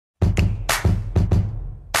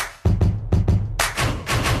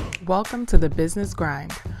Welcome to the Business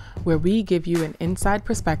Grind, where we give you an inside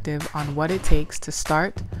perspective on what it takes to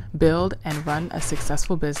start, build, and run a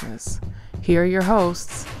successful business. Here are your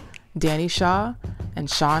hosts, Danny Shaw and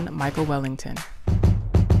Sean Michael Wellington.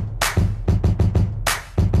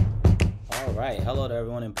 All right. Hello to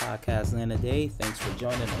everyone in podcast land today. Thanks for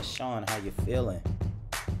joining us. Sean, how you feeling?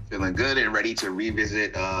 Feeling good and ready to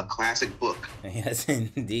revisit a classic book. Yes,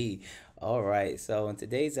 indeed. All right. So in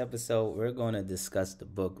today's episode, we're going to discuss the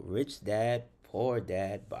book Rich Dad, Poor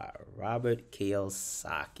Dad by Robert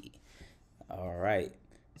Kiyosaki. All right.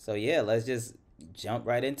 So yeah, let's just jump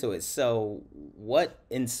right into it. So what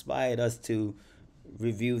inspired us to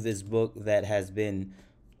review this book that has been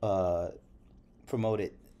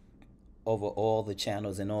promoted over all the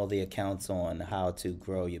channels and all the accounts on how to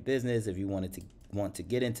grow your business? If you want to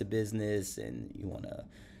get into business and you want to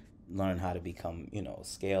learn how to become,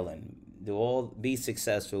 scale and be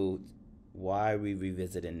successful, why are we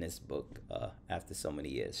revisiting this book after so many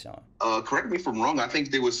years, Sean? Correct me if I'm wrong. I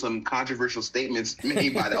think there was some controversial statements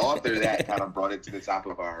made by the author that kind of brought it to the top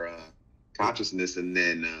of our consciousness. And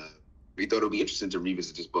then we thought it would be interesting to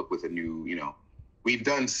revisit this book with a new, we've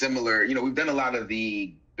done similar, we've done a lot of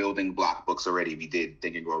the building block books already. We did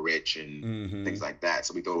Think and Grow Rich and things like that.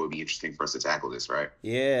 So we thought it would be interesting for us to tackle this, right?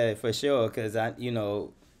 Yeah, for sure. Because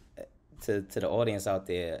to the audience out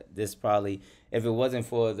there, this probably, if it wasn't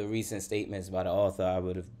for the recent statements by the author, I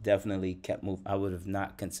would have definitely kept moving. I would have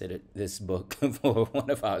not considered this book for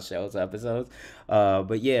one of our show's episodes.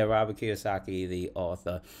 But yeah, Robert Kiyosaki, the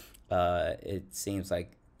author, it seems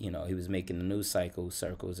like, he was making the news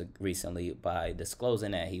circles recently by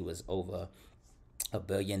disclosing that he was over $1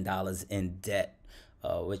 billion in debt,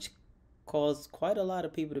 which caused quite a lot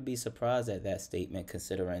of people to be surprised at that statement,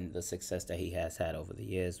 considering the success that he has had over the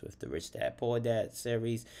years with the Rich Dad Poor Dad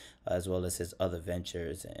series, as well as his other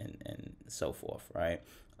ventures and so forth, right?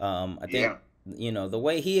 I think the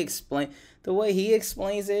way he explains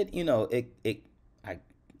it,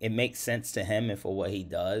 it makes sense to him and for what he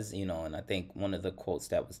does, and I think one of the quotes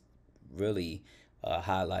that was really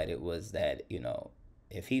highlighted was that,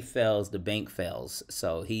 if he fails, the bank fails.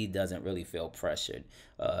 So he doesn't really feel pressured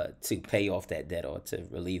to pay off that debt or to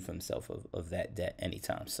relieve himself of that debt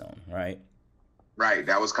anytime soon, right? Right.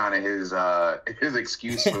 That was kind of his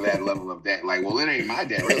excuse for that level of debt. Like, well, it ain't my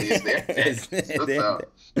debt, really. It's their debt. It's their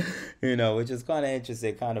debt. Which is kind of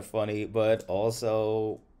interesting, kind of funny, but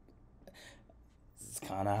also it's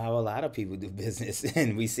kind of how a lot of people do business,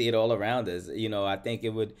 and we see it all around us. I think it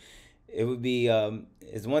would be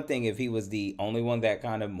it's one thing if he was the only one that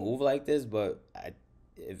kind of moved like this, but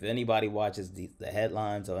if anybody watches the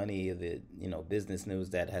headlines or any of the business news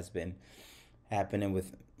that has been happening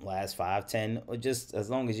with last 5, 10, or just as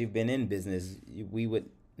long as you've been in business, we would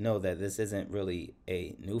know that this isn't really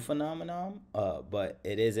a new phenomenon, but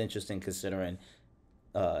it is interesting considering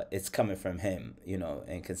it's coming from him,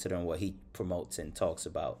 and considering what he promotes and talks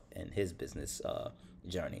about in his business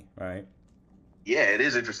journey, right? Yeah, it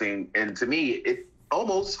is interesting. And to me, it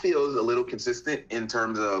almost feels a little consistent in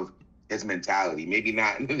terms of his mentality. Maybe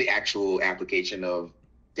not the actual application of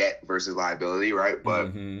debt versus liability, right?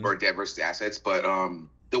 But or debt versus assets. But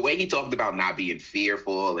the way he talked about not being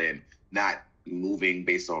fearful and not moving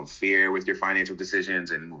based on fear with your financial decisions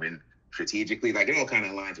and moving strategically, like it all kind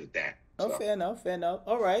of aligns with that. Oh, so. Fair enough.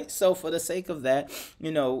 All right. So for the sake of that,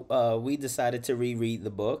 we decided to reread the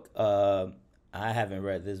book. I haven't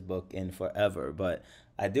read this book in forever, but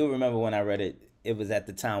I do remember when I read it, it was at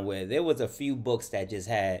the time where there was a few books that just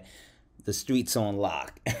had the streets on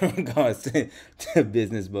lock in regards to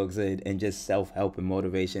business books and just self-help and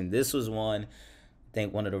motivation. This was one. I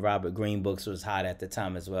think one of the Robert Greene books was hot at the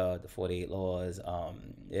time as well, the 48 Laws.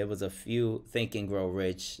 There was a few, Think and Grow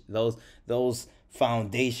Rich. Those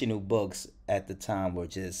foundational books at the time were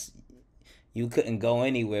just, you couldn't go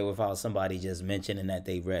anywhere without somebody just mentioning that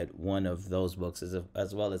they read one of those books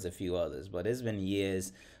as well as a few others. But it's been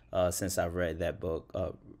years since I've read that book.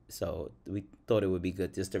 So we thought it would be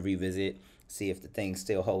good just to revisit, see if the things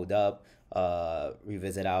still hold up,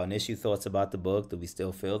 revisit our initial thoughts about the book. Do we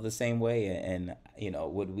still feel the same way? And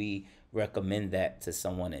would we recommend that to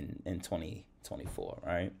someone in 2024,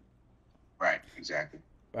 right? Right, exactly.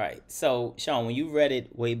 Right. So, Sean, when you read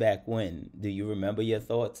it way back when, do you remember your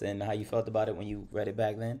thoughts and how you felt about it when you read it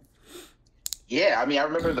back then? Yeah, I mean, I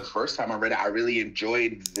remember the first time I read it, I really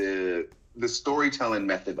enjoyed the storytelling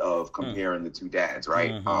method of comparing the two dads,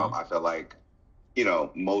 right? I felt like,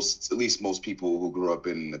 at least most people who grew up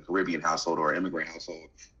in the Caribbean household or immigrant household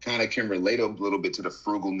kind of can relate a little bit to the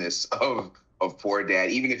frugalness of poor dad,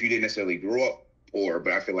 even if you didn't necessarily grow up poor.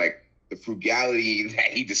 But I feel like the frugality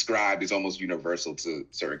that he described is almost universal to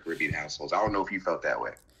certain Caribbean households. I don't know if you felt that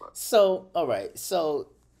way. But. So, all right. So,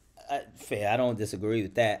 fair. I don't disagree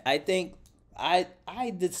with that. I think I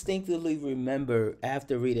distinctly remember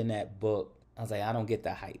after reading that book, I was like, I don't get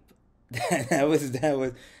the hype. that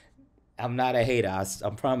was. I'm not a hater. I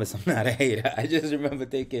promise I'm not a hater. I just remember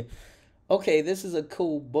thinking, okay, this is a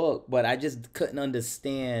cool book, but I just couldn't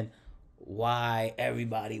understand why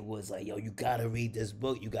everybody was like, yo, you gotta read this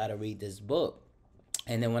book. You gotta read this book.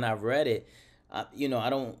 And then when I read it, I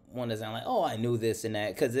don't want to sound like, oh, I knew this and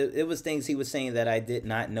that, because it was things he was saying that I did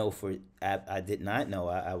not know. I did not know.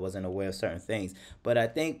 I wasn't aware of certain things. But I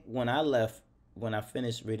think when I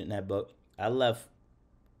finished reading that book, I left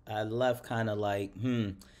kind of like,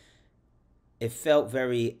 it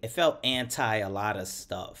felt anti a lot of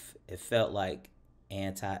stuff. It felt like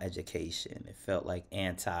anti-education. It felt like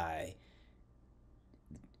anti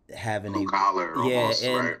having blue collar almost,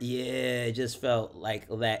 right? Yeah, it just felt like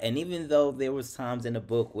that. And even though there was times in the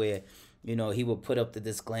book where he would put up the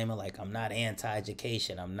disclaimer like, I'm not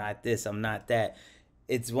anti-education, I'm not this, I'm not that.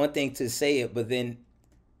 It's one thing to say it, but then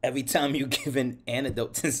every time you give an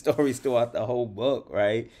anecdotes and stories throughout the whole book,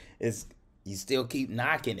 right, it's you still keep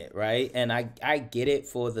knocking it, right? And I get it,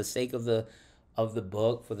 for the sake of the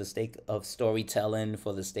book, for the sake of storytelling,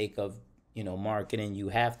 for the sake of marketing. You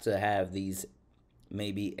have to have these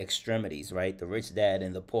maybe extremities, right? The rich dad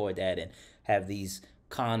and the poor dad, and have these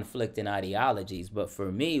conflicting ideologies. But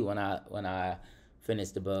for me, when I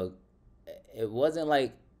finished the book, it wasn't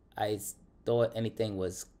like I thought anything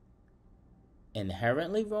was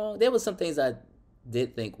inherently wrong. There was some things I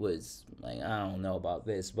did think was like, I don't know about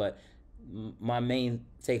this, but my main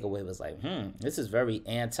takeaway was like, this is very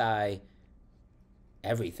anti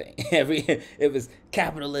everything. It was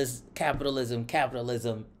capitalism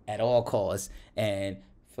at all costs, and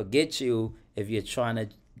forget you if you're trying to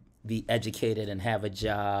be educated and have a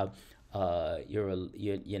job.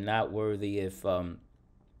 You're not worthy if the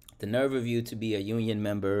nerve of you to be a union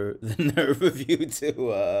member, the nerve of you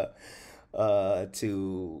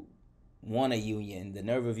to want a union, the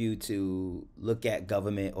nerve of you to look at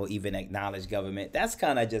government or even acknowledge government. That's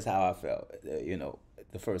kind of just how I felt,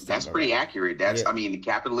 the first time. That's pretty accurate. I mean,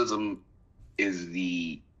 capitalism is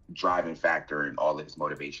the driving factor in all of his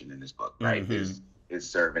motivation in this book, right? Mm-hmm. Is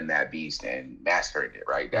serving that beast and mastering it,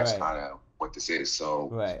 right? That's kind of what this is. So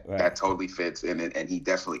that totally fits in it. And he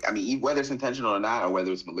definitely, I mean, whether it's intentional or not, or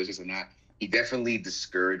whether it's malicious or not, he definitely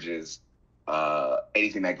discourages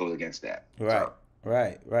anything that goes against that. Right. So.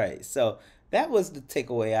 Right. So that was the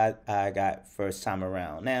takeaway I got first time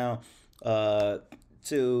around. Now,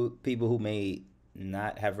 to people who may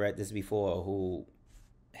not have read this before, or who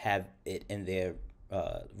have it in their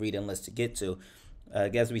reading list to get to, I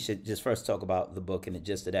guess we should just first talk about the book and the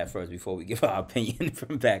gist of that first before we give our opinion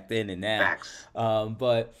from back then and now.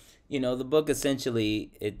 But the book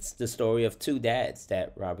essentially, it's the story of two dads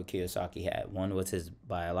that Robert Kiyosaki had. One was his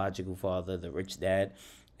biological father, the rich dad,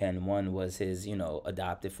 and one was his,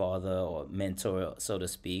 adopted father or mentor, so to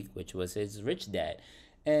speak, which was his rich dad.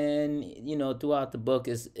 And, throughout the book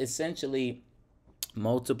is essentially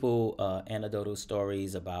multiple anecdotal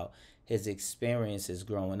stories about his experiences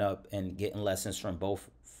growing up and getting lessons from both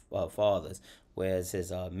fathers, whereas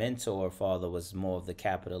his mentor father was more of the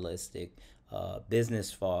capitalistic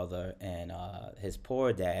business father, and his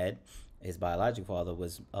poor dad, his biological father,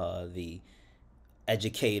 was the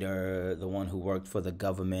educator, the one who worked for the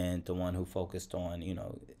government, the one who focused on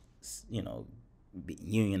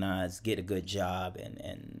unionize, get a good job,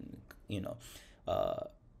 and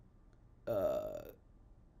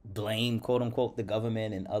blame, quote unquote, the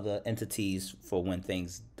government and other entities for when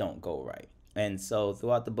things don't go right. And so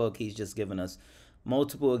throughout the book, he's just given us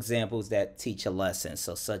multiple examples that teach a lesson.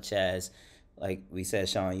 So such as, like we said,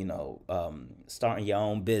 Sean, starting your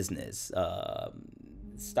own business,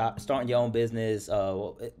 starting your own business.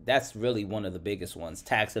 That's really one of the biggest ones.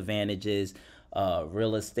 Tax advantages,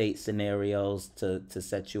 real estate scenarios to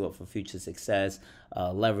set you up for future success,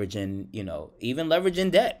 leveraging, even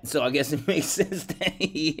leveraging debt. So I guess it makes sense that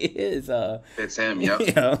he is. It's him, yep.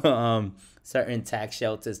 Certain tax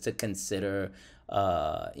shelters to consider,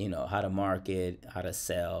 how to market, how to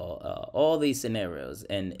sell, all these scenarios.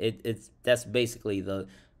 And that's basically the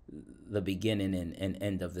beginning and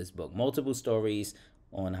end of this book. Multiple stories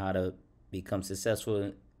on how to become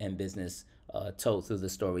successful in business, told through the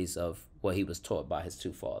stories of what he was taught by his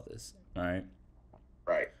two fathers. All right.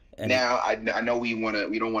 Right. And now I know we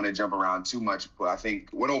don't want to jump around too much, but I think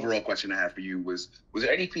one overall question I had for you was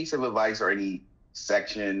there any piece of advice or any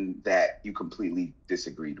section that you completely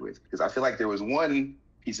disagreed with? Because I feel like there was one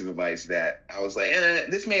piece of advice that I was like,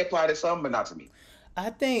 this may apply to some, but not to me. I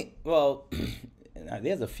think, well,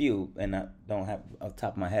 there's a few, and I don't have off the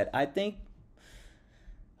top of my head. I think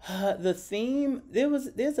the theme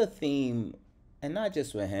there's a theme, and not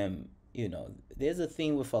just with him. There's a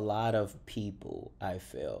theme with a lot of people. I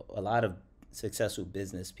feel a lot of successful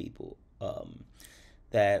business people,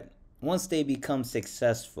 that once they become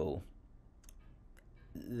successful,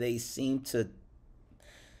 they seem to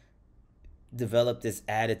develop this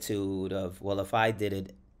attitude of, well, if I did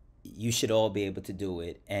it, you should all be able to do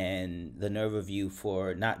it, and the nerve of you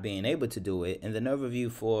for not being able to do it, and the nerve of you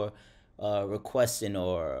for requesting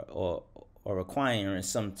or requiring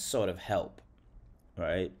some sort of help,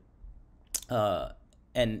 right?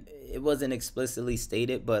 And it wasn't explicitly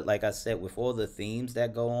stated, but like I said, with all the themes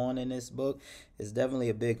that go on in this book, it's definitely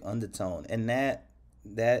a big undertone, and that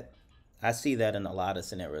I see that in a lot of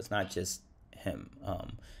scenarios, not just him.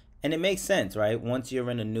 And it makes sense, right? Once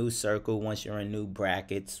you're in a new circle, once you're in new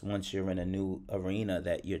brackets, once you're in a new arena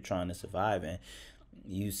that you're trying to survive in,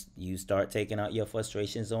 you start taking out your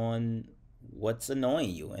frustrations on what's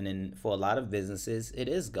annoying you. And then for a lot of businesses, it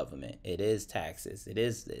is government, it is taxes, it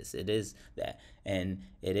is this, it is that, and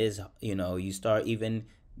it is, you start even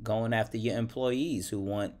going after your employees who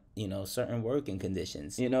want certain working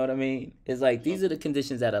conditions. You know what I mean? It's like these are the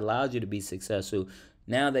conditions that allowed you to be successful.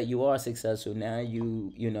 Now that you are successful, now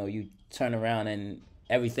you turn around and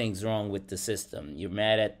everything's wrong with the system. You're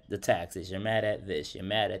mad at the taxes, you're mad at this, you're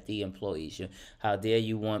mad at the employees. How dare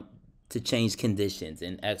you want to change conditions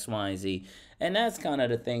and X, Y, and Z. And that's kind of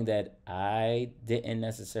the thing that I didn't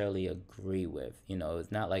necessarily agree with.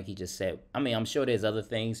 It's not like he just said, I mean, I'm sure there's other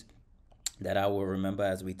things that I will remember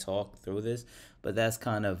as we talk through this, but that's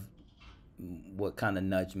kind of what kind of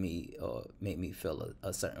nudged me or made me feel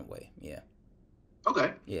a certain way. Yeah.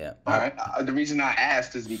 Okay. Yeah. All right. The reason I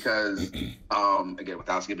asked is because, again,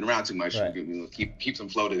 without skipping around too much, right. we'll keep some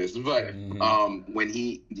flow to this. But when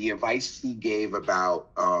the advice he gave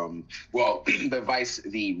about, the advice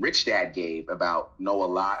the rich dad gave about know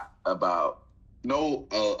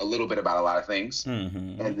a little bit about a lot of things,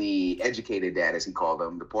 and the educated dad, as he called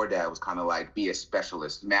them, the poor dad was kind of like be a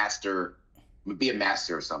specialist, be a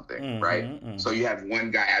master or something, right? So you have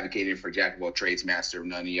one guy advocating for jack of all trades, master of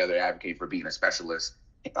none, the other advocating for being a specialist.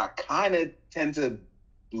 I kind of tend to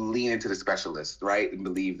lean into the specialist, right? And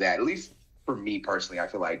believe that, at least for me personally, I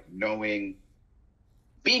feel like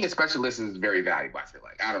being a specialist is very valuable, I feel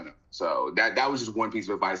like. I don't know. So that was just one piece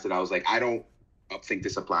of advice that I was like, I don't think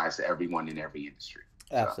this applies to everyone in every industry.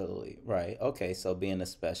 Absolutely. Right. Okay. So being a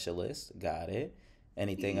specialist, got it.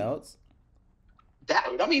 Anything else? That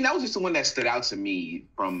was just the one that stood out to me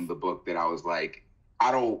from the book, that I was like,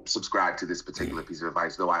 I don't subscribe to this particular piece of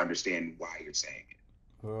advice, though I understand why you're saying it.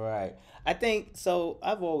 Right. I think so.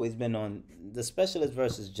 I've always been on the specialist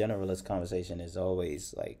versus generalist conversation. Has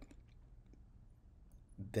always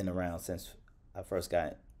been around since I first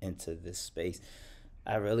got into this space.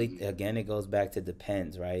 I really, again, it goes back to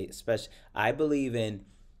depends, right? I believe in,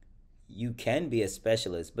 you can be a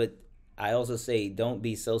specialist, but I also say don't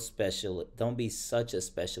be so special. Don't be such a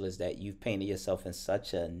specialist that you've painted yourself in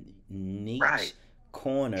such a niche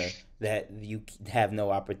corner that you have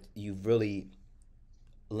no you really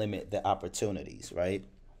limit the opportunities, right?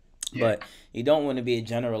 Yeah. But you don't want to be a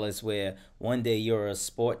generalist where one day you're a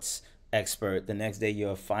sports expert, the next day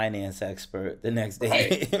you're a finance expert, the next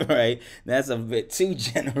day, right? That's a bit too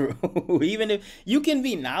general. Even if you can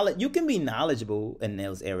be knowledgeable in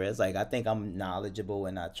those areas. Like, I think I'm knowledgeable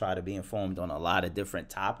and I try to be informed on a lot of different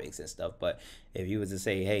topics and stuff. But if you was to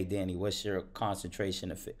say, hey, Danny, what's your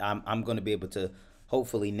concentration? I'm going to be able to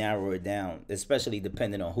hopefully narrow it down, especially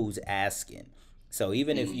depending on who's asking. So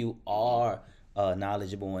even if you are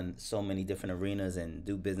knowledgeable in so many different arenas and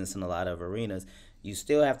do business in a lot of arenas, you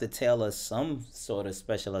still have to tailor some sort of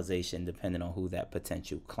specialization depending on who that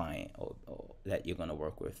potential client or that you're going to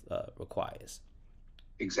work with requires.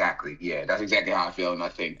 Exactly. Yeah, that's exactly how I feel. And I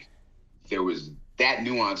think that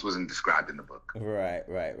nuance wasn't described in the book.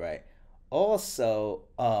 Right. Also,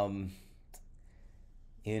 I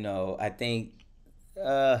think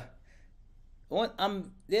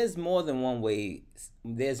there's more than one way.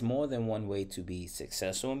 There's more than one way to be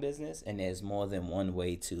successful in business, and there's more than one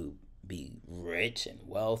way to be rich and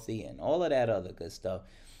wealthy and all of that other good stuff.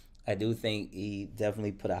 I do think he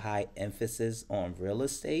definitely put a high emphasis on real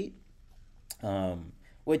estate,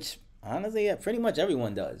 which honestly pretty much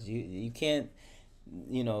everyone does. You can't,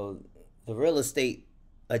 the real estate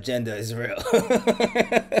agenda is real.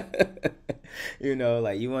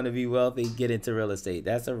 Like, you want to be wealthy, get into real estate.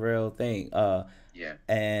 That's a real thing. Yeah.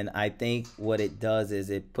 And I think what it does is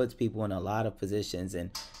it puts people in a lot of positions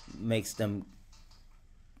and makes them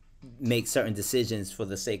make certain decisions for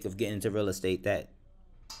the sake of getting into real estate that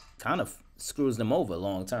kind of screws them over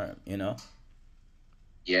long term, you know?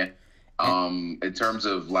 Yeah. And, In terms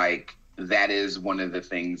of like that is one of the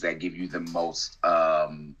things that give you the most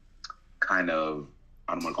kind of,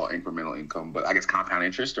 I don't want to call it incremental income, but I guess compound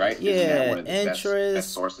interest, right? Isn't that yeah, one of the best interest.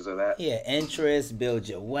 sources of that? Yeah, interest, build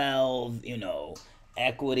your wealth,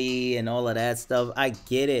 equity and all of that stuff. I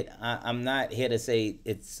get it. I'm not here to say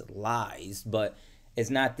it's lies, but it's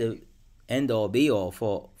not the end all be all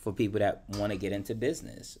for people that want to get into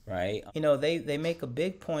business, right? They make a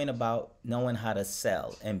big point about knowing how to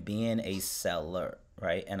sell and being a seller,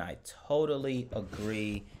 right? And I totally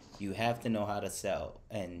agree. You have to know how to sell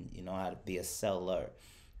and you know how to be a seller.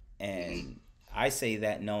 And I say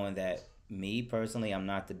that knowing that me personally, I'm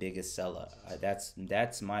not the biggest seller.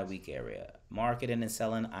 That's my weak area. Marketing and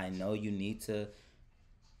selling, I know you need to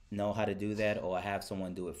know how to do that or have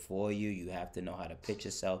someone do it for you. You have to know how to pitch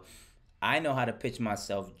yourself. I know how to pitch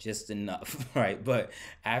myself just enough, right? But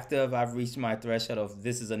after I've reached my threshold of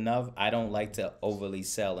this is enough, I don't like to overly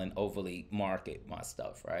sell and overly market my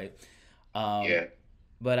stuff, right? Um, Yeah.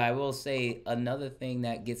 but I will say another thing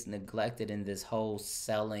that gets neglected in this whole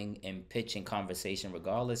selling and pitching conversation,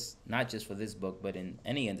 regardless, not just for this book, but in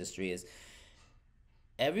any industry, is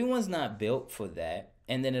everyone's not built for that.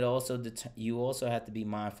 And then you also have to be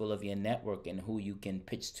mindful of your network and who you can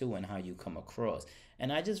pitch to and how you come across.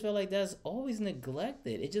 And I just feel like that's always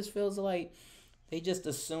neglected. It just feels like they just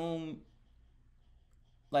assume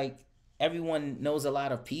like everyone knows a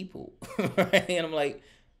lot of people, right? And I'm like,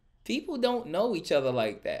 people don't know each other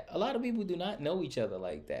like that. A lot of people do not know each other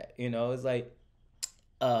like that. It's like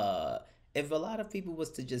uh if a lot of people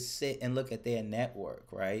was to just sit and look at their network,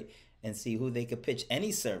 right? And see who they could pitch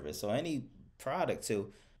any service or any product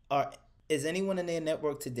to. Are is anyone in their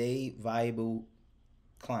network today viable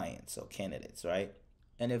clients or candidates, right?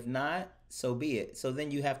 And if not, so be it. So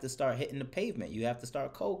then you have to start hitting the pavement. You have to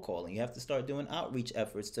start cold calling. You have to start doing outreach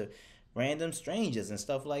efforts to random strangers and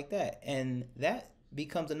stuff like that. And that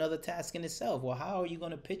becomes another task in itself. Well, how are you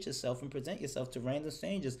going to pitch yourself and present yourself to random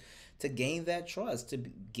strangers to gain that trust, to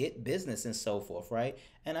get business and so forth, right?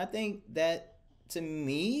 And I think that to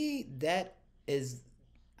me, that is,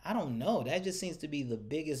 I don't know, that just seems to be the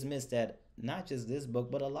biggest miss that not just this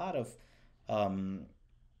book, but a lot of um,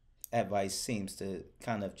 advice seems to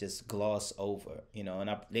kind of just gloss over,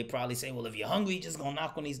 and they probably say, well, if you're hungry, you're just gonna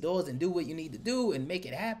knock on these doors and do what you need to do and make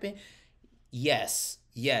it happen. Yes,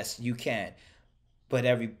 you can, but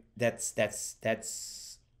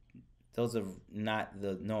that's those are not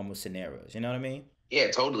the normal scenarios. You know what I mean? Yeah,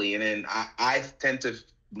 totally. And then I tend to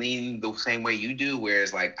lean the same way you do,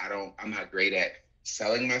 whereas like I'm not great at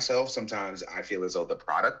selling myself. Sometimes I feel as though the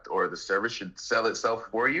product or the service should sell itself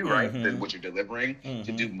for you, right? Than Mm-hmm. what you're delivering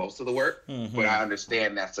to do Mm-hmm. most of the work. But Mm-hmm. I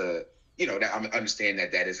understand that I understand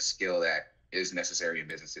that is a skill that is necessary in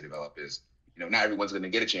business to develop. Is not everyone's going to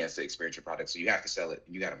get a chance to experience your product, so you have to sell it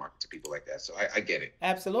and you got to market to people like that. So I get it.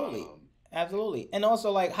 Absolutely. Um, Absolutely. And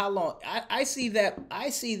also like how long I see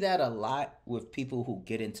that a lot with people who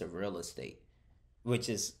get into real estate, which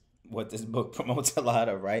is what this book promotes a lot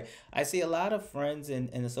of, right? I see a lot of friends and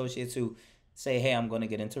associates who say, hey, I'm going to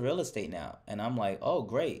get into real estate now. And I'm like, oh,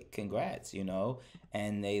 great. Congrats.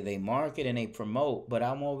 And they market and they promote. But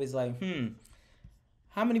I'm always like,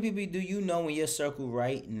 how many people do you know in your circle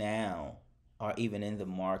right now are even in the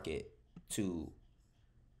market to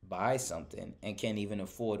buy something and can't even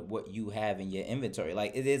afford what you have in your inventory?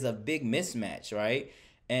 Like it is a big mismatch, right?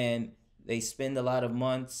 And they spend a lot of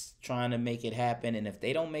months trying to make it happen, and if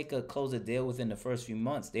they don't close a deal within the first few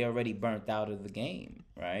months, they're already burnt out of the game,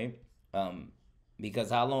 right? um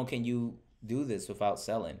because how long can you do this without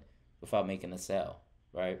selling, without making a sale,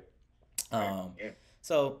 right? right. um Yeah.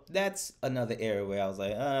 so that's another area where I was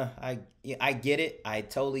like, yeah, I get it. I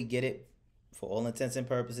totally get it. For all intents and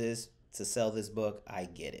purposes, to sell this book, I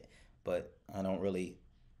get it. But I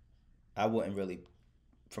wouldn't really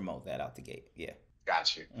promote that out the gate. Yeah.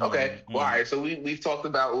 Got you. Okay. Well, all Mm-hmm. right. So we've talked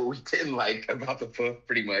about what we didn't like about the book,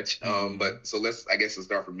 pretty much. Mm-hmm. But so let's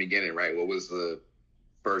start from the beginning, right? What was the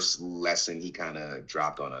first lesson he kind of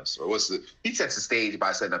dropped on us, or he sets the stage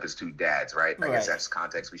by setting up his two dads, right? I guess Right. that's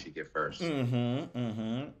context we should give first. Mm-hmm.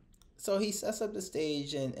 Mm-hmm. So he sets up the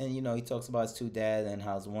stage, and he talks about his two dads and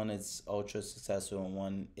how one is ultra successful and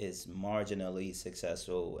one is marginally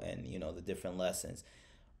successful, and the different lessons.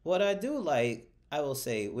 What I do like, I will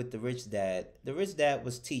say, with the rich dad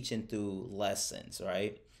was teaching through lessons,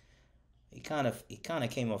 right? He kind of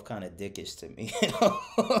came off kind of dickish to me,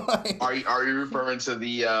 Are Like, you referring to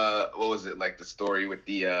the what was it, like the story with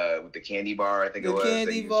the candy bar? I think it the was that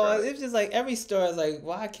candy he was trying bars. to. It's just like every story is like,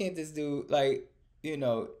 why can't this dude, like,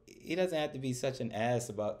 he doesn't have to be such an ass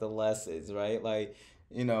about the lessons, right? Like,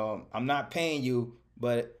 I'm not paying you,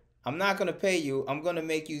 but I'm not going to pay you. I'm going to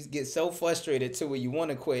make you get so frustrated to where you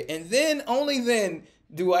want to quit. And then, only then,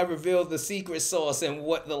 do I reveal the secret sauce and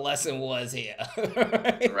what the lesson was here.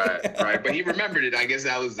 Right. But he remembered it. I guess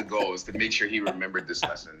that was the goal, is to make sure he remembered this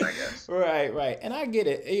lesson, I guess. Right. And I get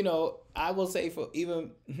it. I will say for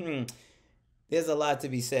even, there's a lot to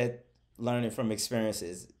be said learning from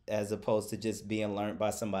experiences as opposed to just being learned by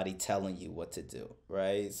somebody telling you what to do,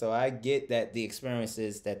 right? So I get that the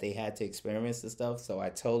experiences that they had to experience the stuff. So I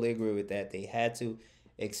totally agree with that. They had to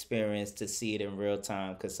experience to see it in real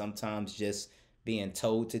time, because sometimes just being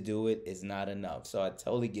told to do it is not enough. So I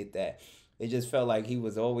totally get that. It just felt like he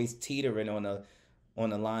was always teetering on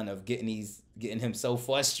the line of getting him so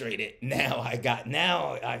frustrated. Now I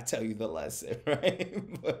tell you the lesson,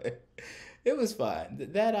 right? But it was fine.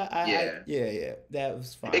 That that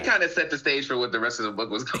was fine. It kind of set the stage for what the rest of the book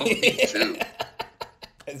was going to be too.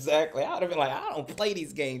 Exactly. I would have been like, I don't play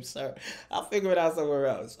these games, sir. I'll figure it out somewhere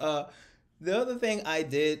else. The other thing I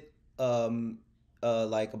did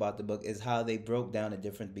like about the book is how they broke down the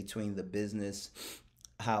difference between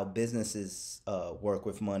how businesses work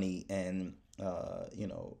with money and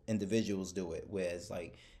individuals do it. Whereas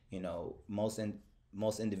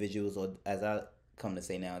most individuals, or as I come to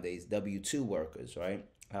say nowadays, W-2 workers, right?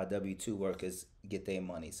 How W-2 workers get their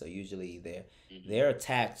money. So usually they're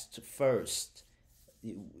taxed first.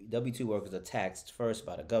 W-2 workers are taxed first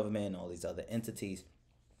by the government and all these other entities,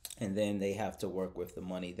 and then they have to work with the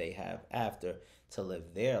money they have after to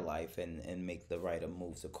live their life and make the right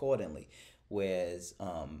moves accordingly. Whereas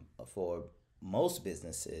for most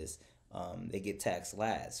businesses, they get taxed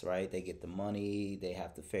last, right? They get the money, they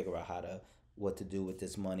have to figure out what to do with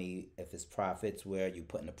this money. If it's profits, where are you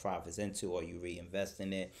putting the profits into? Are you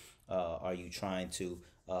reinvesting it? Are you trying to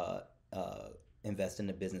invest in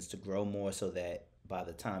the business to grow more, so that by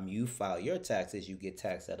the time you file your taxes, you get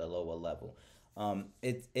taxed at a lower level?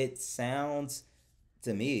 It sounds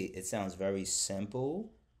very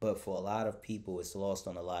simple, but for a lot of people, it's lost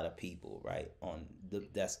on a lot of people, right?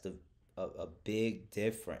 That's a big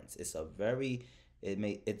difference. It's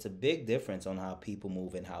a big difference on how people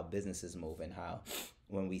move and how businesses move, and how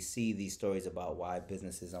when we see these stories about why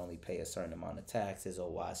businesses only pay a certain amount of taxes, or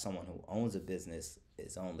why someone who owns a business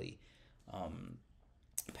is only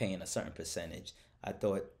paying a certain percentage. I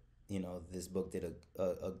thought this book did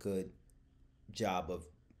a good job of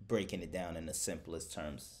breaking it down in the simplest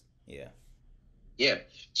terms. Yeah.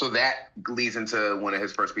 So that leads into one of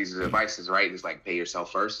his first pieces of advice, right? It's like, pay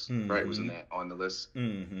yourself first, right? Wasn't that on the list?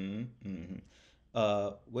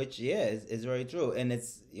 Which is very true. And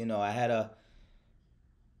it's,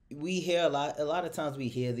 we hear a lot of times we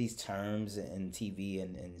hear these terms in TV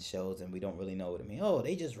and shows, and we don't really know what it means. Oh,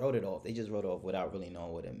 they just wrote it off. They just wrote it off without really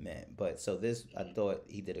knowing what it meant. But so I thought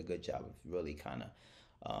he did a good job of really kind of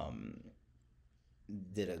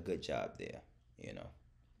did a good job there,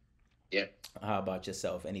 Yeah. How about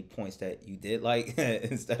yourself? Any points that you did like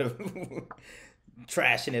instead of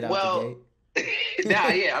trashing it out the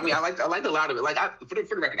gate? I mean, I liked a lot of it. Like, for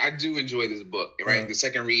the record, I do enjoy this book, right? The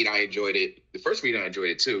second read, I enjoyed it. The first read, I enjoyed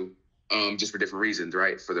it too, just for different reasons,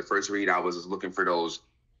 right? For the first read, I was just looking for those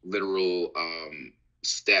literal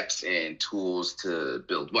steps and tools to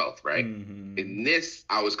build wealth, right? In this,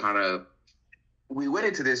 we went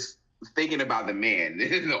into this thinking about the man,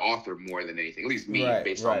 the author, more than anything, at least me,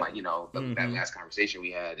 based on that last conversation we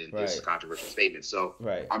had and this controversial statement. So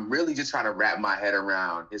I'm really just trying to wrap my head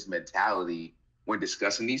around his mentality when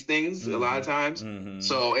discussing these things a lot of times.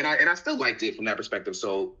 So, and I still liked it from that perspective.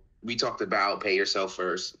 So we talked about pay yourself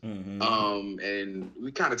first. And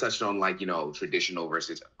we kind of touched on traditional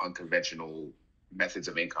versus unconventional methods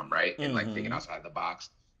of income, right? And thinking outside the box.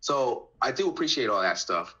 So I do appreciate all that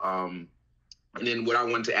stuff. And then what I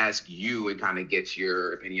wanted to ask you and kind of get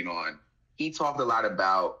your opinion on, he talked a lot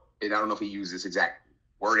about, and I don't know if he used this exact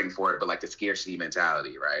wording for it, but the scarcity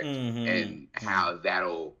mentality, right? And how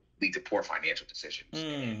that'll lead to poor financial decisions.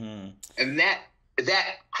 And that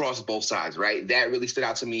crossed both sides, right? That really stood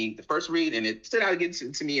out to me the first read, and it stood out again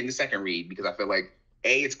to me in the second read, because I feel like,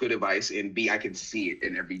 A, it's good advice, and B, I can see it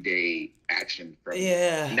in everyday action from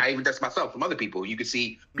not even just myself, from other people. You could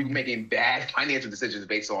see people making bad financial decisions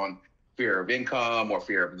based on fear of income, or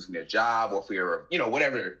fear of losing their job, or fear of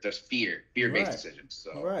whatever. There's fear-based decisions.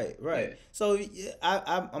 So right. Yeah. So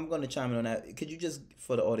I'm going to chime in on that. Could you just,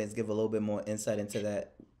 for the audience, give a little bit more insight into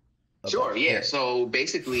that? Sure. Yeah. So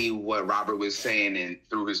basically, what Robert was saying, and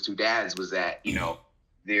through his two dads, was that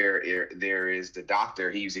there is the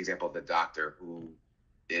doctor. He used the example of the doctor who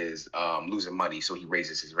is losing money, so he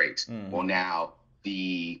raises his rates. Well, now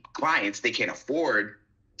the clients, they can't afford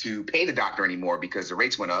to pay the doctor anymore because the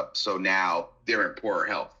rates went up. So now they're in poorer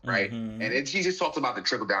health, right? And he just talks about the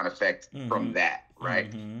trickle down effect from that,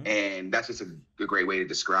 right? And that's just a great way to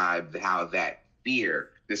describe how that fear,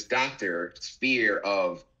 this doctor's fear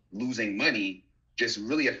of losing money, just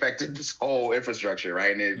really affected this whole infrastructure,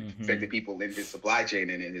 right? And it affected people in his supply chain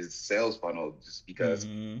and in his sales funnel, just because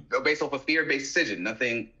they're based off a fear-based decision.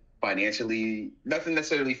 Nothing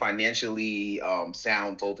necessarily financially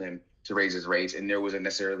sound told him to raise his rates, and there wasn't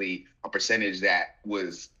necessarily a percentage that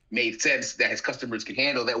was made sense that his customers could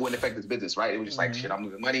handle that wouldn't affect his business, right? It was just like, shit, I'm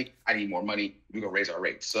losing money, I need more money, we're gonna raise our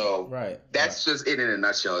rates. So that's just it in a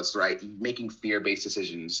nutshell. It's right, making fear-based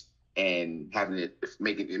decisions and having it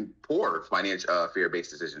making poor financial fear-based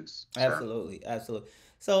decisions. Absolutely.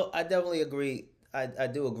 So I definitely agree. I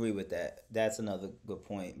do agree with that. That's another good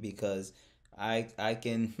point, because I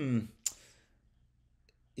can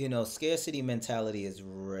scarcity mentality is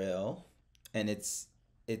real, and it's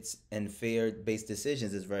and fear-based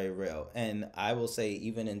decisions is very real. And I will say,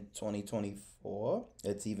 even in 2024,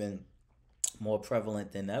 it's even more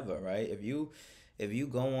prevalent than ever, right? If you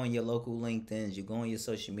go on your local LinkedIn's, you go on your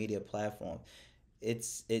social media platform,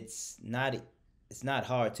 it's not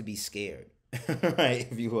hard to be scared, right?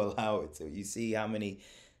 If you allow it to. You see how many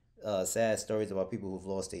sad stories about people who've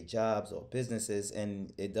lost their jobs or businesses,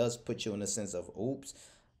 and it does put you in a sense of, oops,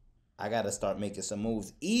 I got to start making some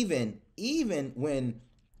moves. Even when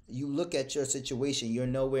you look at your situation, you're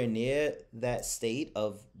nowhere near that state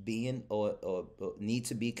of being or need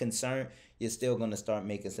to be concerned. You're still going to start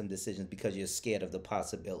making some decisions because you're scared of the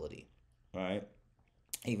possibility, right?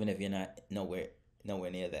 Even if you're not nowhere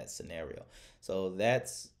near that scenario. So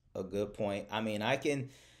that's a good point. I mean, I can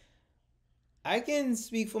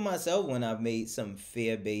speak for myself when I've made some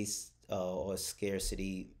fear-based or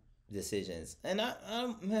scarcity decisions, and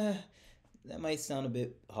that might sound a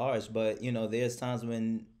bit harsh, but there's times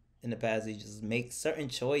when in the past you just make certain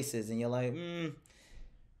choices, and you're like,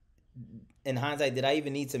 in hindsight, did I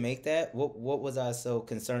even need to make that? What was I so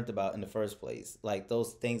concerned about in the first place? Like,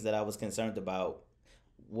 those things that I was concerned about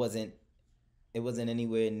wasn't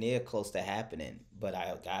anywhere near close to happening, but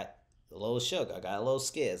I got a little shook. I got a little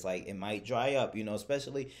scared. It's like, it might dry up,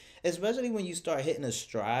 especially when you start hitting a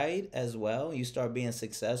stride as well. You start being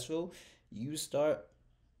successful. You start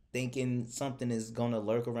thinking something is gonna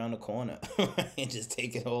lurk around the corner and just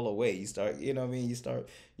take it all away. You start,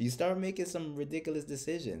 you start making some ridiculous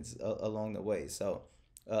decisions along the way. So,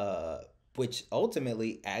 which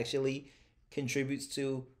ultimately actually contributes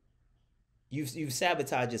to you've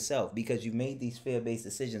sabotaged yourself, because you made these fear-based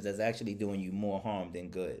decisions that's actually doing you more harm than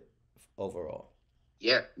good overall.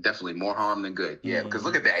 Yeah, definitely more harm than good. Yeah, because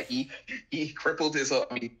look at that. He crippled his whole,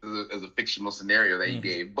 I mean, as a fictional scenario that he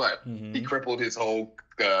gave, but he crippled his whole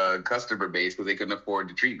customer base because they couldn't afford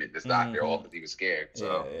the treatment. This doctor, all because he was scared.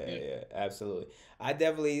 So yeah, absolutely. I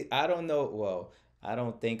don't know. Well, I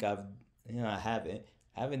don't think I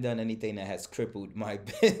haven't done anything that has crippled my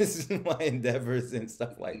business, my endeavors and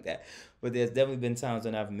stuff like that. But there's definitely been times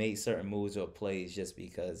when I've made certain moves or plays just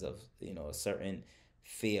because of, a certain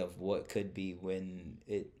fear of what could be, when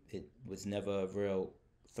it was never a real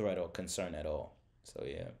threat or concern at all. So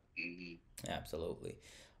yeah, absolutely.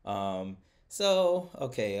 So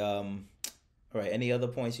okay. All right. Any other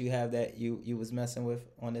points you have that you was messing with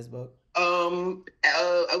on this book?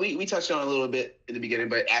 We touched on it a little bit in the beginning,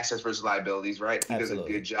 but assets versus liabilities, right? He does a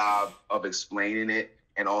good job of explaining it,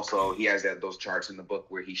 and also he has those charts in the book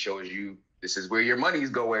where he shows you, this is where your money's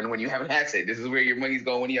going when you have an asset. This is where your money's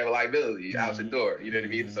going when you have a liability, out the door. You know what I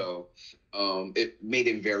mean? So, it made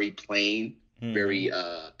it very plain, very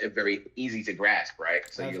easy to grasp, right?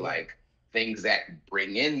 So Absolutely. You're like, things that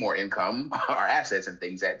bring in more income are assets, and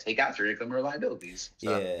things that take out your income are liabilities.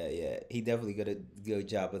 So. Yeah. He definitely did a good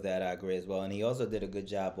job of that. I agree as well. And he also did a good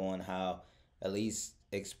job on how, at least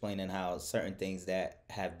explaining how certain things that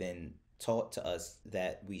have been taught to us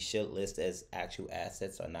that we should list as actual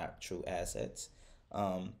assets are not true assets.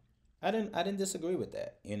 I didn't disagree with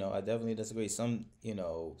that. I definitely disagree. Some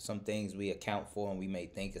things we account for and we may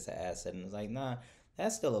think it's an asset, and it's like, nah,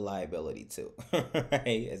 that's still a liability too, right?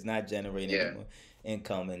 It's not generating any more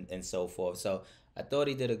income and so forth. So I thought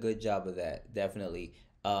he did a good job of that, definitely.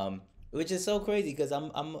 Which is so crazy, because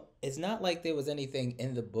it's not like there was anything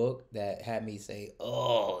in the book that had me say,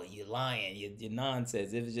 oh, you're lying, you're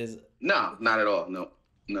nonsense. It was just... No, not at all. No,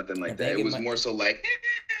 nothing like that. It was more so like,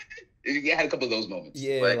 you had a couple of those moments.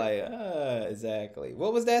 Yeah, exactly.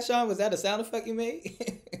 What was that, Sean? Was that a sound effect you made?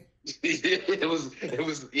 It was.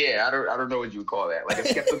 Yeah, I don't know what you would call that. Like a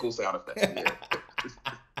skeptical sound effect. Yeah.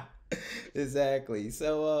 Exactly.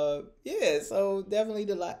 So so definitely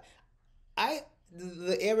the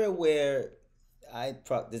area where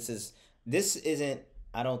this isn't.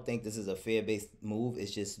 I don't think this is a fear based move.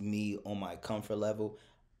 It's just me on my comfort level.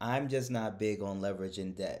 I'm just not big on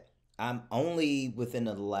leveraging debt. I'm only within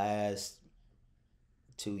the last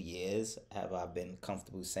 2 years have I been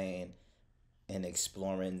comfortable saying and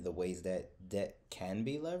exploring the ways that debt can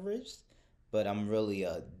be leveraged, but I'm really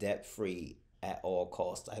a debt free at all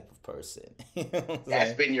cost type of person. You know what I'm That's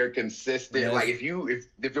saying? been your consistent. Like That's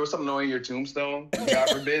if there was something on your tombstone, God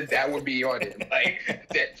forbid, that would be on it. Like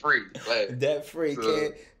debt free. Like debt free. so.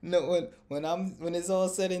 Can't no when it's all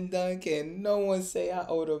said and done, can no one say I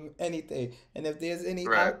owe them anything. And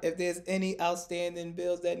Right. if there's any outstanding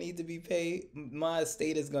bills that need to be paid, my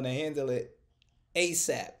estate is gonna handle it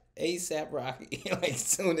ASAP. ASAP Rocky, like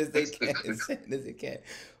soon as they can, as soon as they can.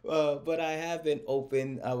 But I have been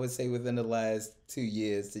open, I would say, within the last 2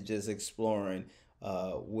 years to just exploring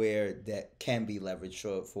where that can be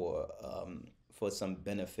leveraged for some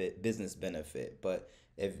benefit, business benefit. But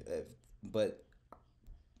if but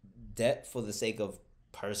debt for the sake of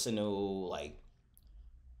personal like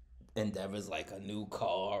endeavors like a new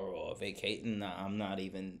car or vacating, nah, I'm not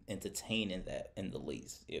even entertaining that in the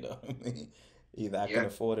least. You know what I mean? Either I can Yeah.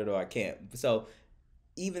 afford it or I can't. So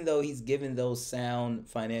even though he's given those sound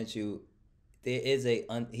financial,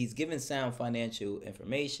 he's given sound financial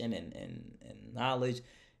information and knowledge.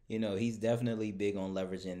 You know, he's definitely big on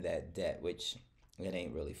leveraging that debt, which it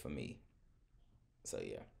ain't really for me. So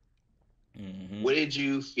yeah. Mm-hmm. What did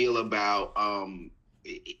you feel about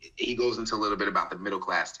he goes into a little bit about the middle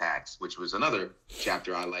class tax, which was another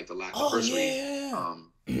chapter I liked a lot the Oh first read.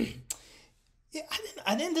 yeah. Yeah,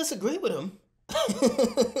 I didn't disagree with him.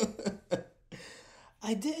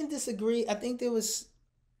 I didn't disagree. I think there was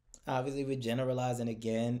obviously we're generalizing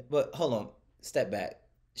again, but hold on, step back,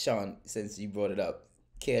 Sean. Since you brought it up,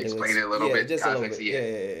 care to Explain it a little bit, just a little context. bit,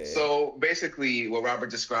 Yeah. yeah. So basically, what Robert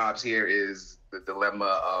describes here is the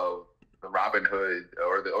dilemma of the Robin Hood,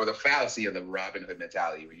 or the fallacy of the Robin Hood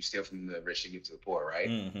mentality, where you steal from the rich and give to the poor, right?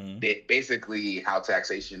 Mm-hmm. Basically, how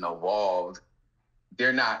taxation evolved.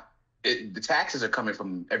 They're not. The taxes are coming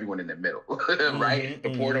from everyone in the middle, right? The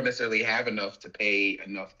poor don't necessarily have enough to pay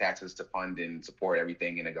enough taxes to fund and support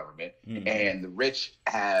everything in the government, and the rich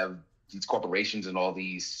have these corporations and all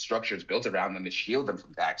these structures built around them to shield them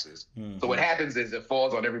from taxes. So what happens is it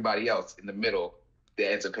falls on everybody else in the middle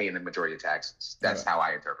that ends up paying the majority of taxes. That's how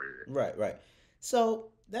I interpreted it. Right. So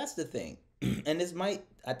that's the thing, and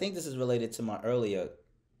I think this is related to my earlier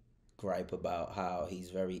gripe about how he's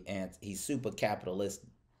super capitalist,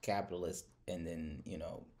 and then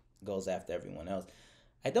goes after everyone else.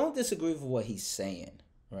 I don't disagree with what he's saying,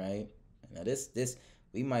 right? Now this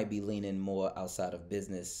we might be leaning more outside of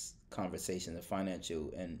business conversation and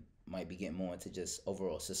financial, and might be getting more into just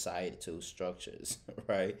overall societal structures,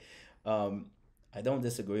 right? I don't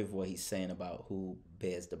disagree with what he's saying about who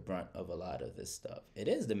bears the brunt of a lot of this stuff. It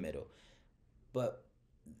is the middle, but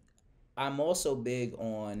I'm also big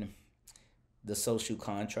on the social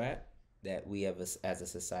contract that we have as a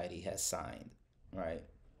society has signed, right?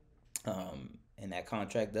 And that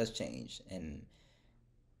contract does change. And,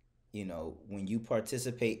 when you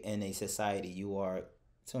participate in a society, you are,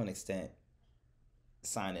 to an extent,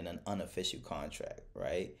 signing an unofficial contract,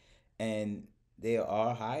 right? And there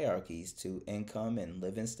are hierarchies to income and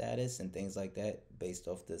living status and things like that based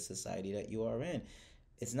off the society that you are in.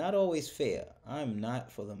 It's not always fair. I'm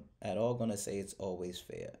not for them at all going to say it's always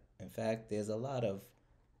fair. In fact, there's a lot of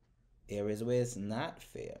areas where it's not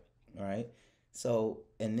fair, right? So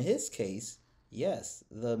in his case, yes,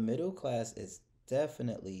 the middle class is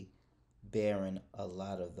definitely bearing a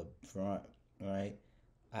lot of the brunt, right?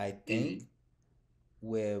 I think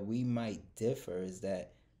where we might differ is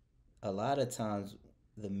that a lot of times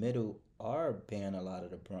the middle are bearing a lot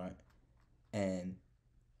of the brunt, and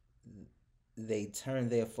they turn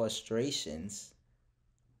their frustrations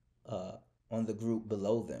uh, on the group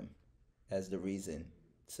below them as the reason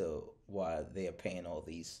to why they are paying all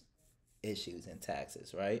these issues and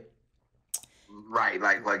taxes, right? Right,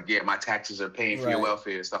 like yeah, my taxes are paying for your Right.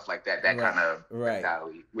 welfare and stuff like that. That kind of Right.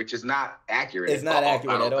 mentality, which is not accurate. It's not I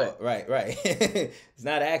accurate at don't all. think. Right. It's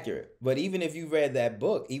not accurate. But even if you read that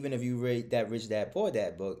book, even if you read that Rich Dad Poor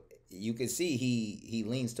Dad book, you can see he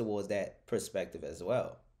leans towards that perspective as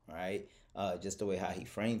well, right? Just the way how he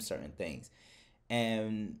frames certain things.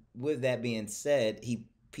 And with that being said, he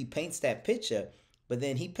paints that picture, but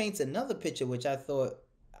then he paints another picture which I thought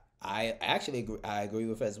I agree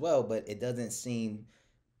with as well, but it didn't seem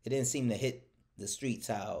to hit the streets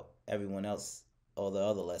how everyone else all the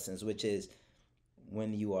other lessons, which is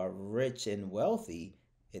when you are rich and wealthy,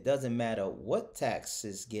 it doesn't matter what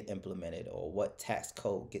taxes get implemented or what tax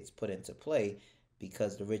code gets put into play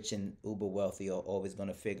because the rich and uber wealthy are always going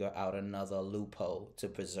to figure out another loophole to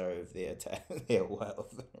preserve their their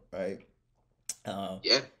wealth, right? Um,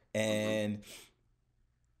 Yeah. Mm-hmm.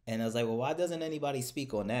 and I was like, well, why doesn't anybody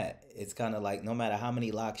speak on that? It's kind of like no matter how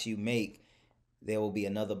many locks you make, there will be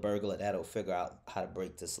another burglar that'll figure out how to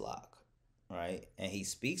break this lock, right? And he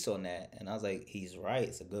speaks on that, and I was like, he's right.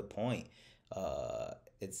 It's a good point.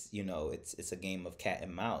 It's it's a game of cat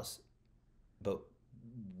and mouse, but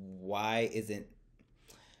why isn't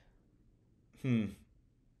hmm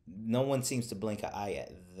no one seems to blink an eye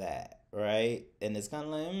at that, right? And it's kind of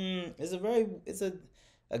like it's a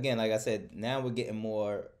again, like I said, now we're getting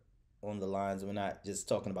more on the lines. We're not just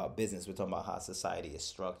talking about business. We're talking about how society is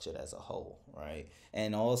structured as a whole, right?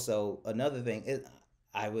 And also another thing is,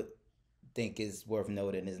 I would think is worth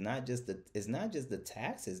noting is not just the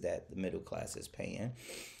taxes that the middle class is paying.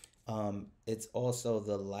 It's also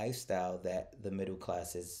the lifestyle that the middle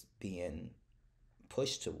class is being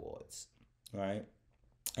pushed towards, right?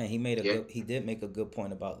 And Yeah. he did make a good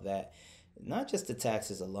point about that. Not just the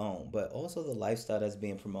taxes alone, but also the lifestyle that's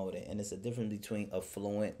being promoted. And it's a difference between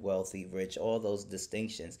affluent, wealthy, rich, all those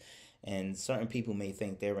distinctions. And certain people may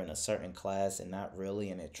think they're in a certain class and not really,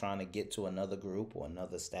 and they're trying to get to another group or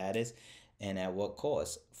another status. And at what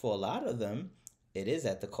cost? For a lot of them, it is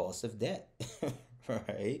at the cost of debt,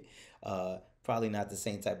 right? Probably not the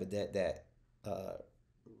same type of debt that uh,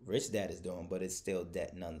 rich dad is doing, but it's still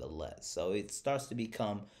debt nonetheless. So it starts to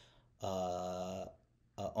become an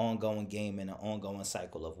ongoing game and an ongoing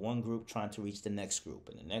cycle of one group trying to reach the next group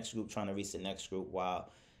and the next group trying to reach the next group while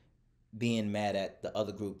being mad at the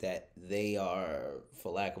other group that they are,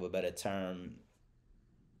 for lack of a better term,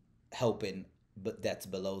 helping, but that's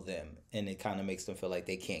below them. And it kind of makes them feel like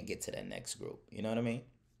they can't get to that next group. You know what I mean?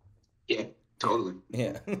 Yeah. Yeah, Totally.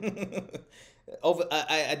 yeah.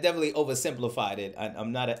 I definitely oversimplified it.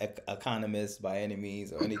 I'm not an economist by any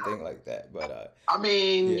means or anything like that, but I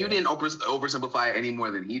mean, you yeah, didn't oversimplify it any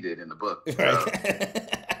more than he did in the book. right. So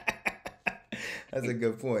That's a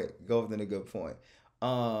good point. Golden, a good point.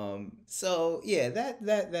 So yeah,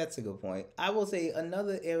 that's a good point. I will say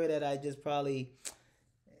another area that I just probably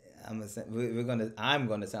I'm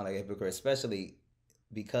gonna sound like a hypocrite, especially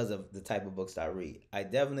because of the type of books I read. I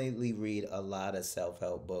definitely read a lot of self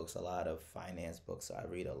help books, a lot of finance books. I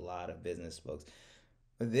read a lot of business books.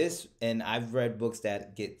 This and I've read books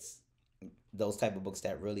that gets those type of books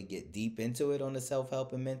that really get deep into it on the self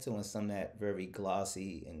help and mental, and some that very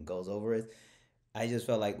glossy and goes over it. I just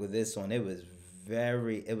felt like with this one, it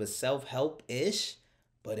was self help ish,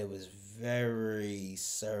 but it was very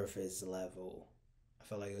surface level. I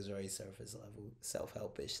felt like it was very surface level, self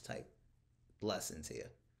help ish type lessons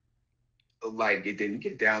here. like it didn't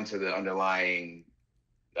get down to the underlying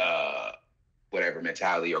uh whatever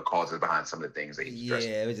mentality or causes behind some of the things that he's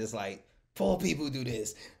addressing. Yeah, it was just like poor people do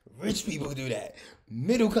this, rich people do that,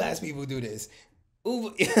 middle class people do this.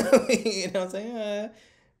 Uber, you know what I'm saying?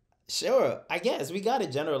 Sure, I guess we got to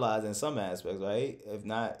generalize in some aspects, right? If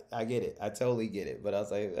not, I get it. I totally get it. But I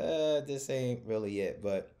was like, this ain't really it.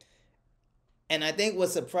 But and I think what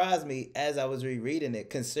surprised me as I was rereading it,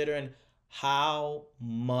 considering how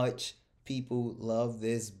much people love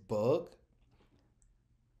this book,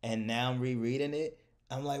 and now I'm rereading it,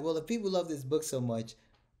 I'm like, well, if people love this book so much,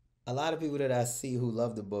 a lot of people that I see who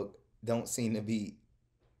love the book don't seem to be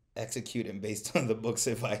executing based on the book's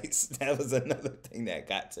advice. That was another thing that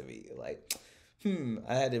got to me. Like,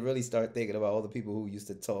 I had to really start thinking about all the people who used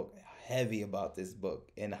to talk heavy about this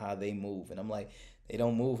book and how they move. And I'm like, they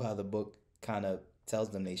don't move how the book kind of tells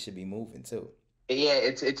them they should be moving too. Yeah,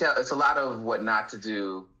 it's a lot of what not to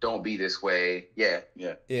do. Don't be this way. Yeah,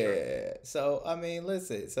 yeah, sure. Yeah. So, I mean,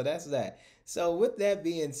 listen, so that's that. So, with that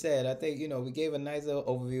being said, I think, we gave a nice little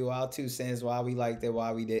overview, our 2 cents, why we liked it,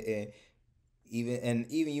 why we didn't. Even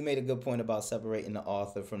you made a good point about separating the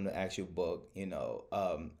author from the actual book.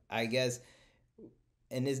 I guess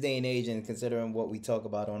in this day and age, and considering what we talk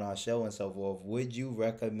about on our show and so forth, would you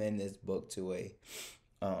recommend this book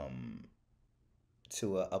um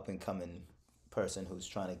to a up and coming person who's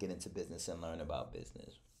trying to get into business and learn about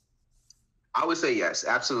business? I would say yes,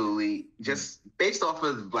 absolutely. Mm. Just based off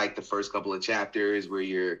of like the first couple of chapters where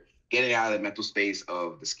you're getting out of the mental space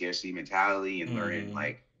of the scarcity mentality and learning Mm-hmm.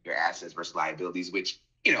 like your assets versus liabilities, which,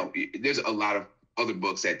 there's a lot of other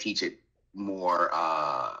books that teach it more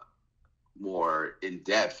in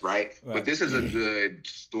depth, right? But Right. this is a good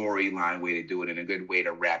storyline way to do it and a good way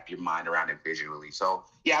to wrap your mind around it visually. So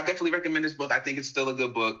yeah, I definitely recommend this book. I think it's still a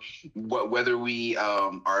good book. Whether we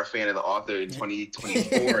are a fan of the author in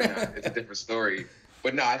 2024 or not, it's a different story.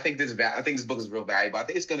 But no, I think this book is real valuable. I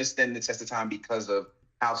think it's going to stand the test of time because of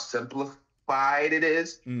how simplified it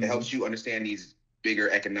is. It Mm-hmm. helps you understand these bigger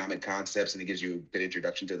economic concepts, and it gives you a good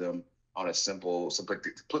introduction to them on a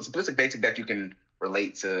simplistic basic that you can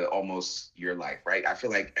relate to almost your life, right? I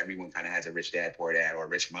feel like everyone kind of has a rich dad, poor dad, or a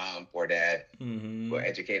rich mom, poor dad, or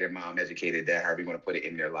educated mom, educated dad, however you want to put it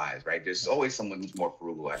in their lives, right? There's always someone who's more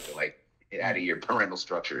frugal, I feel like, out of your parental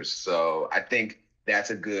structures. So I think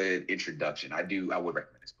that's a good introduction. I would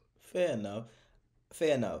recommend this book. Fair enough.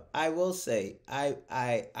 Fair enough. I will say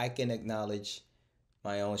I can acknowledge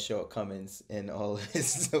my own shortcomings in all of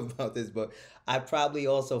this about this book. I probably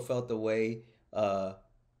also felt the way uh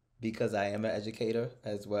because I am an educator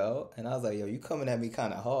as well. And I was like, yo, you coming at me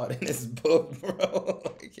kind of hard in this book, bro.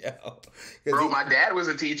 Like, yo. Bro, my dad was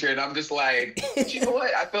a teacher, and I'm just like, but you know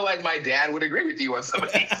what? I feel like my dad would agree with you on some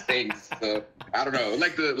of these things. So, I don't know,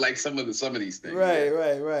 like some of these things.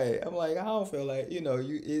 Right. I'm like, I don't feel like,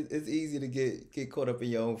 it's easy to get caught up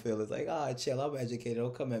in your own feelings. Like, chill, I'm educated.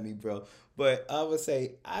 Don't come at me, bro. But I will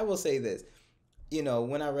say this.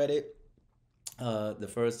 When I read it,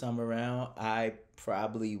 the first time around, I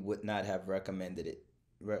probably would not have recommended it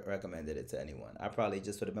to anyone. I probably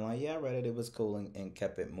just would have been like, yeah, I read it. It was cool, and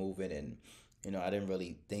kept it moving. And, I didn't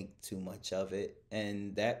really think too much of it.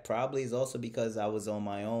 And that probably is also because I was on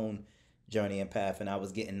my own journey and path, and I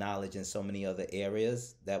was getting knowledge in so many other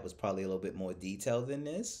areas that was probably a little bit more detailed than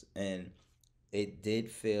this. And it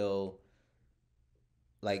did feel,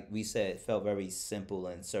 like we said, it felt very simple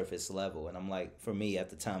and surface level. And I'm like, for me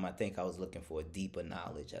at the time, I think I was looking for a deeper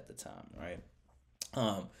knowledge at the time, right?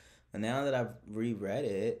 And now that I've reread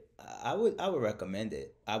it, I would recommend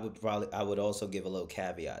it. I would also give a little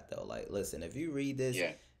caveat though. Like, listen, if you read this,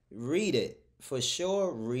 read it for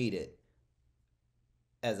sure. Read it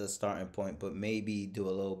as a starting point, but maybe do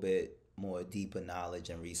a little bit more deeper knowledge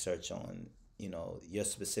and research on your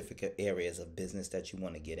specific areas of business that you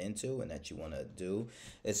want to get into and that you want to do,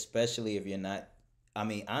 especially if you're not, I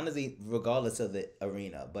mean, honestly, regardless of the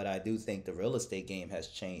arena. But I do think the real estate game has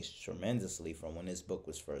changed tremendously from when this book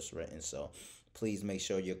was first written. So please make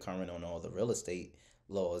sure you're current on all the real estate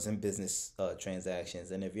laws and business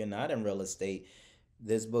transactions. And if you're not in real estate,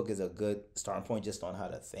 this book is a good starting point just on how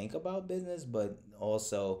to think about business, but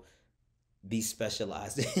also be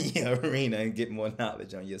specialized in your arena and get more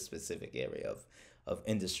knowledge on your specific area of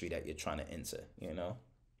industry that you're trying to enter,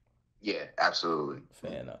 Yeah, absolutely.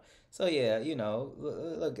 Fair enough. So yeah,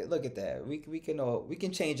 look at that. We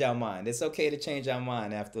can change our mind. It's okay to change our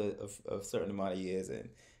mind after a certain amount of years and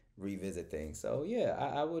revisit things. So yeah,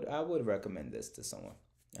 I would recommend this to someone.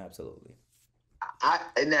 Absolutely.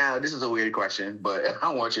 Now this is a weird question, but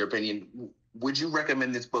I want your opinion. Would you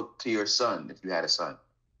recommend this book to your son if you had a son?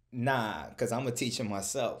 Nah, because I'm gonna teach him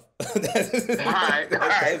myself. All right,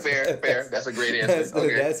 fair. That's a great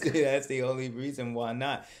answer. That's the only reason why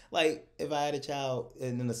not. Like, if I had a child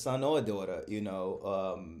and then a son or a daughter,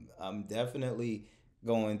 I'm definitely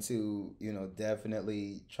going to,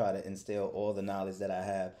 definitely try to instill all the knowledge that I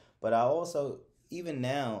have. But I also, even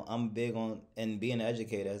now, I'm big on, and being an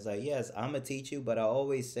educator, it's like, yes, I'm gonna teach you, but I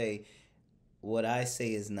always say, what I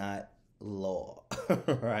say is not law,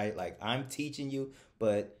 right? Like, I'm teaching you,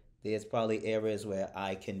 but there's probably areas where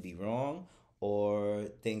I can be wrong, or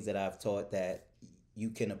things that I've taught that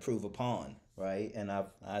you can improve upon, right? And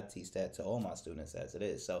I teach that to all my students as it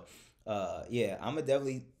is. So, yeah, I'm gonna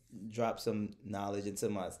definitely drop some knowledge into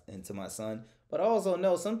my son, but I also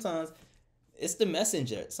know sometimes it's the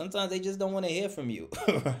messenger. Sometimes they just don't want to hear from you,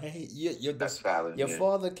 right? That's valid. Your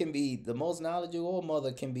father can be the most knowledgeable, or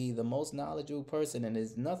mother can be the most knowledgeable person, and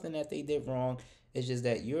there's nothing that they did wrong. It's just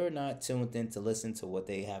that you're not tuned in to listen to what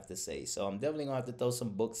they have to say. So I'm definitely going to have to throw some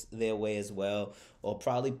books their way as well, or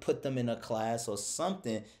probably put them in a class or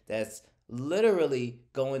something that's literally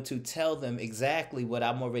going to tell them exactly what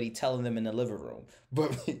I'm already telling them in the living room.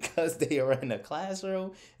 But because they are in a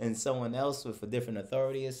classroom and someone else with a different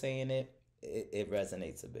authority is saying it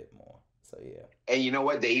resonates a bit more. So yeah. And you know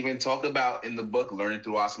what? They even talk about in the book learning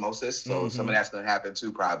through osmosis. So some of that's going to happen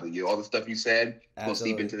too, probably. All the stuff you said will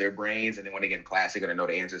seep into their brains. And then when they get in class, they're going to know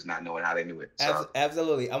the answers, not knowing how they knew it. So.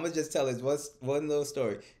 Absolutely. I'm going to just tell this one little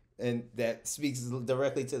story. And that speaks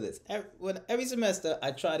directly to this. Every semester,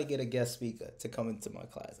 I try to get a guest speaker to come into my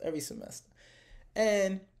class. Every semester.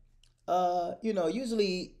 And,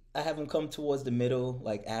 usually I have them come towards the middle,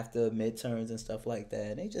 like after midterms and stuff like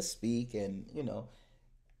that. And they just speak and,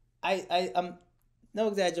 I'm no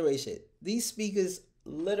exaggeration. These speakers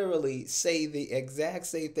literally say the exact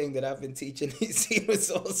same thing that I've been teaching these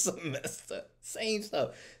students all semester. Same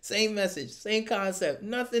stuff, same message, same concept.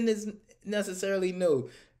 Nothing is necessarily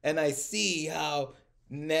new. And I see how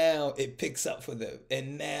now it picks up for them,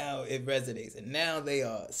 and now it resonates, and now they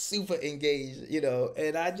are super engaged,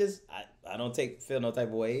 and I don't feel no type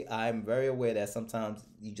of way. I'm very aware that sometimes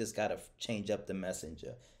you just gotta change up the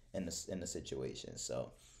messenger in the situation.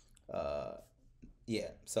 So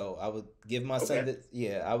so I would give my son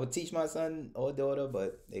I would teach my son or daughter,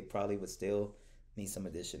 but they probably would still need some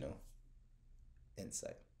additional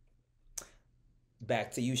insight.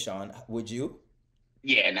 Back to you, Sean. Would you?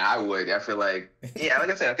 Yeah, no, I would. I feel like, like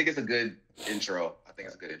I said, I think it's a good intro.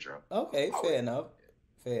 Okay, fair enough.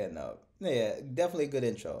 Yeah, definitely a good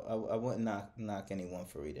intro. I wouldn't knock anyone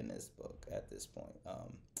for reading this book at this point.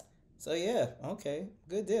 So yeah, okay,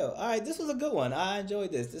 good deal. All right, this was a good one. I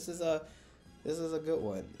enjoyed this. This is a good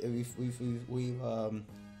one.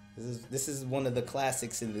 This is one of the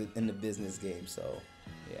classics in the business game. So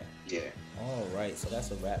yeah. All right, so that's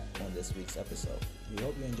a wrap on this week's episode. We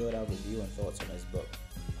hope you enjoyed our review and thoughts on this book.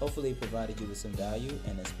 Hopefully it provided you with some value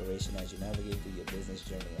and inspiration as you navigate through your business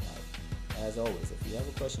journey in life. As always, if you have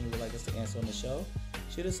a question you would like us to answer on the show,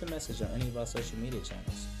 shoot us a message on any of our social media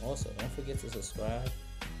channels. Also, don't forget to subscribe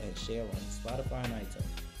and share on Spotify and iTunes.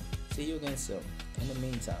 See you again soon. In the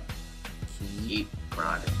meantime, keep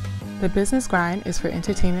grinding. The Business Grind is for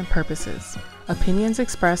entertainment purposes. Opinions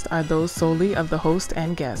expressed are those solely of the host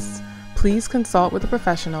and guests. Please consult with a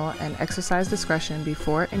professional and exercise discretion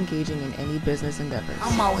before engaging in any business endeavors.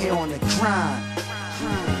 I'm out here on the grind.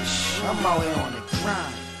 I'm out here on the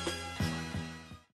grind.